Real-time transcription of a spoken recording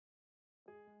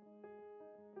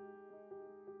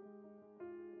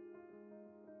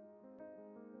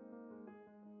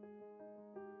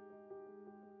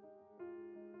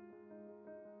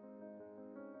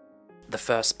the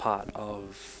first part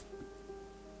of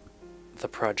the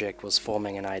project was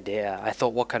forming an idea. I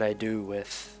thought, what could I do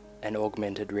with an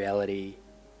augmented reality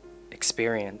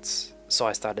experience? So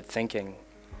I started thinking.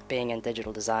 Being in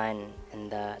digital design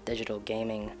and the digital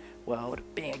gaming world,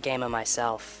 being a gamer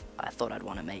myself, I thought I'd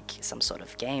want to make some sort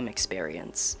of game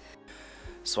experience.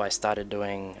 So I started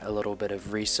doing a little bit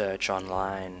of research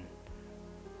online,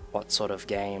 what sort of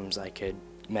games I could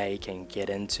make and get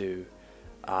into.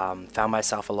 Found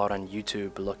myself a lot on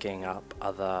YouTube looking up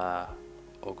other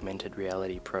augmented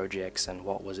reality projects and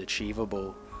what was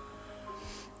achievable.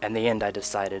 In the end, I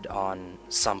decided on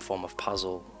some form of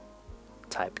puzzle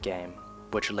type game,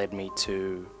 which led me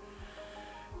to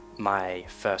my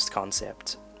first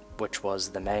concept, which was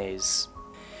the maze.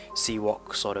 See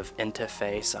what sort of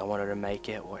interface I wanted to make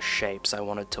it, what shapes I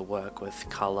wanted to work with,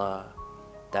 color,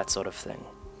 that sort of thing.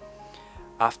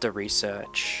 After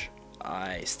research,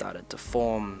 I started to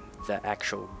form the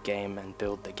actual game and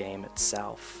build the game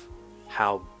itself.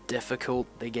 How difficult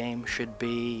the game should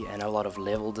be, and a lot of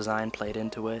level design played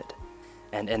into it.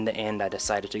 And in the end, I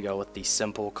decided to go with the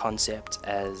simple concept,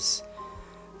 as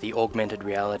the augmented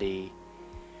reality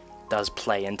does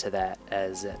play into that,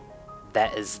 as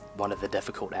that is one of the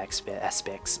difficult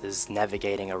aspects, is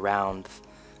navigating around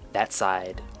that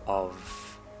side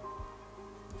of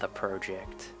the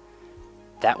project.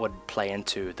 That would play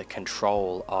into the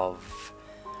control of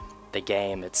the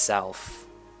game itself,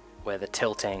 where the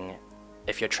tilting,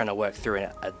 if you're trying to work through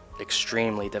an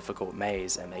extremely difficult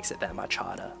maze, it makes it that much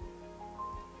harder.